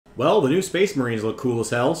Well, the new Space Marines look cool as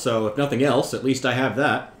hell, so if nothing else, at least I have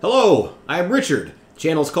that. Hello, I'm Richard.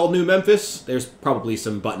 Channel's called New Memphis. There's probably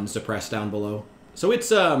some buttons to press down below. So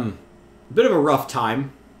it's a bit of a rough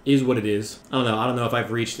time, is what it is. I don't know if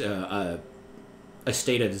I've reached a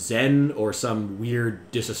state of zen or some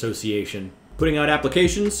weird disassociation. Putting out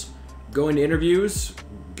applications, going to interviews,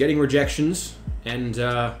 getting rejections, and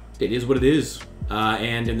it is what it is.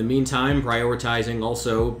 And in the meantime, prioritizing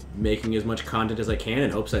also making as much content as I can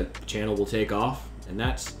in hopes that the channel will take off. And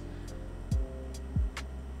that's,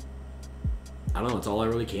 I don't know, that's all I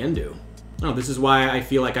really can do. No, this is why I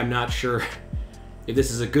feel like I'm not sure if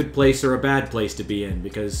this is a good place or a bad place to be in,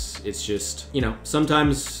 because it's just, you know,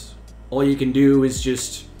 sometimes all you can do is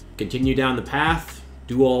just continue down the path,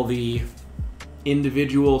 do all the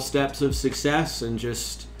individual steps of success, and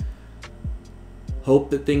just hope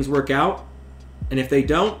that things work out. And if they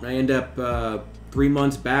don't, I end up 3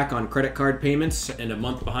 months back on credit card payments and a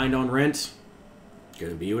month behind on rent. It's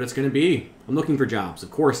gonna be what it's gonna be. I'm looking for jobs,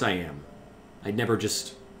 of course I am. I'd never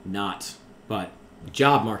just not, but the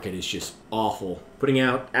job market is just awful. Putting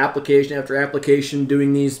out application after application,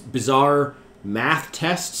 doing these bizarre math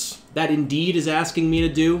tests that Indeed is asking me to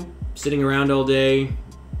do, sitting around all day.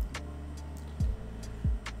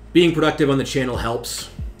 Being productive on the channel helps,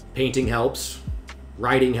 painting helps,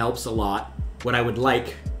 writing helps a lot. What I would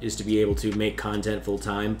like is to be able to make content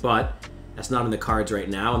full-time, but that's not in the cards right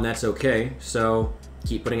now, and that's okay. So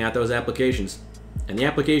keep putting out those applications. And the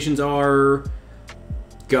applications are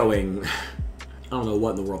going. I don't know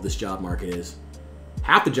what in the world this job market is.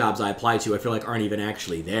 Half the jobs I apply to I feel like aren't even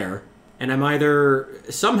actually there. And I'm either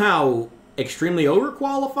somehow extremely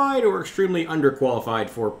overqualified or extremely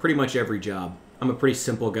underqualified for pretty much every job. I'm a pretty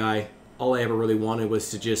simple guy. All I ever really wanted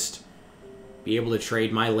was to just be able to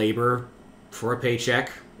trade my labor for a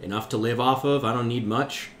paycheck, enough to live off of. I don't need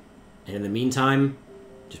much. And in the meantime,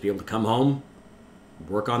 just be able to come home,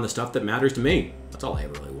 work on the stuff that matters to me. That's all I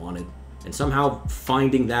ever really wanted. And somehow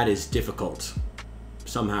finding that is difficult.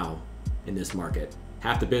 Somehow, in this market.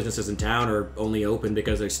 Half the businesses in town are only open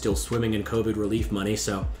because they're still swimming in COVID relief money,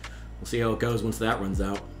 so we'll see how it goes once that runs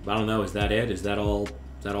out. But I don't know, is that it? Is that all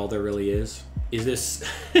there really is? Is this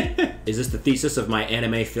is this the thesis of my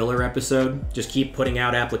anime filler episode? Just keep putting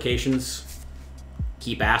out applications,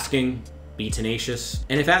 keep asking, be tenacious.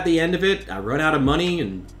 And if at the end of it I run out of money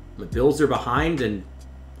and my bills are behind, and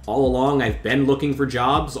all along I've been looking for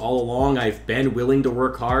jobs, all along I've been willing to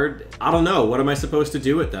work hard, I don't know, what am I supposed to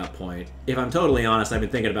do at that point? If I'm totally honest, I've been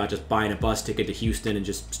thinking about just buying a bus ticket to Houston and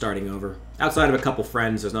just starting over. Outside of a couple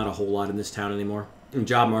friends, there's not a whole lot in this town anymore. The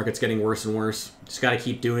job market's getting worse and worse. Just gotta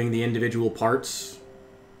keep doing the individual parts,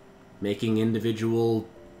 making individual,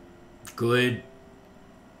 good,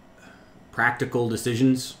 practical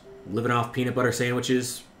decisions, living off peanut butter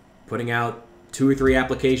sandwiches, putting out 2 or 3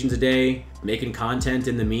 applications a day, making content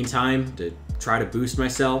in the meantime to try to boost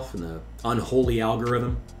myself in the unholy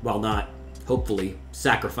algorithm, while not, hopefully,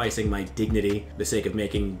 sacrificing my dignity for the sake of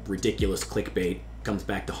making ridiculous clickbait. Comes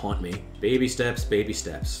back to haunt me. Baby steps, baby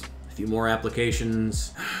steps. A few more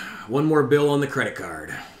applications, 1 more bill on the credit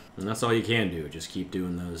card. And that's all you can do, just keep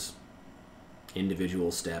doing those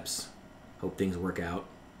individual steps. Hope things work out.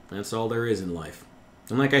 That's all there is in life.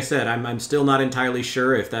 And like I said, I'm still not entirely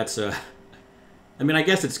sure if that's I mean, I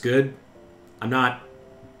guess it's good. I'm not,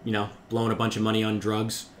 you know, blowing a bunch of money on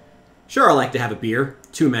drugs. Sure, I like to have a beer.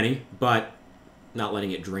 Too many, but not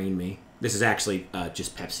letting it drain me. This is actually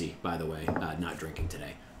just Pepsi, by the way. Not drinking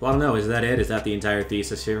today. Well, I don't know. Is that it? Is that the entire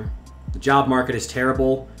thesis here? The job market is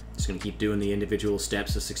terrible. Just going to keep doing the individual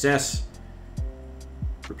steps of success.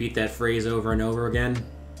 Repeat that phrase over and over again.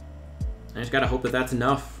 I just got to hope that that's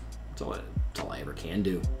enough. That's all I ever can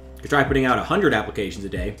do. I could try putting out 100 applications a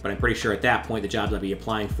day, but I'm pretty sure at that point the jobs I'd be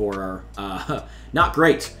applying for are not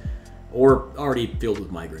great or already filled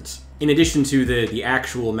with migrants. In addition to the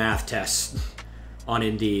actual math tests on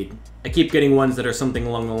Indeed, I keep getting ones that are something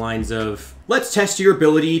along the lines of, let's test your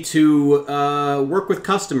ability to work with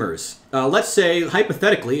customers. Let's say,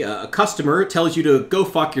 hypothetically, a customer tells you to go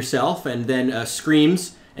fuck yourself and then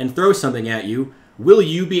screams and throws something at you. Will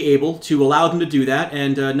you be able to allow them to do that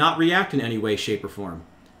and not react in any way, shape, or form?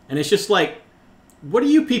 And it's just like, what are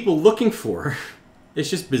you people looking for? It's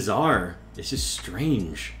just bizarre. It's just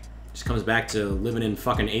strange. It just comes back to living in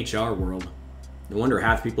fucking HR world. No wonder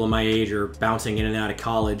half people in my age are bouncing in and out of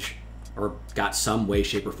college or got some way,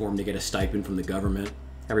 shape, or form to get a stipend from the government.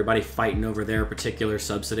 Everybody fighting over their particular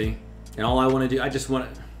subsidy. And all I want to do, I just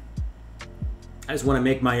want to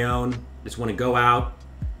make my own. I just want to go out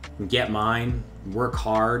and get mine, work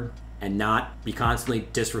hard, and not be constantly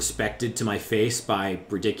disrespected to my face by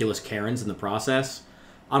ridiculous Karens in the process.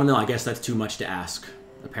 I don't know, I guess that's too much to ask.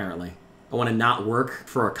 apparently. I want to not work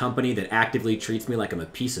for a company that actively treats me like I'm a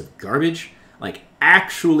piece of garbage, like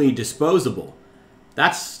actually disposable.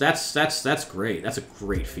 That's great. That's a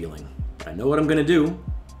great feeling. But I know what I'm going to do.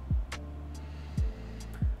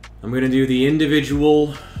 I'm going to do the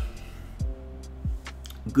individual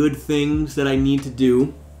good things that I need to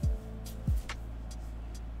do.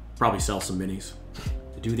 Probably sell some minis.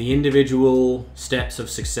 To do the individual steps of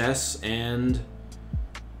success and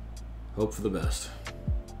hope for the best.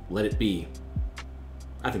 Let it be.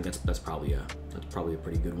 I think that's probably a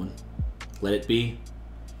pretty good one. Let it be.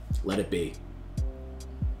 Let it be.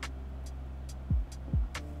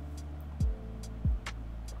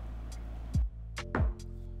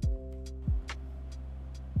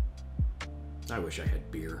 I wish I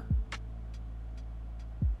had beer.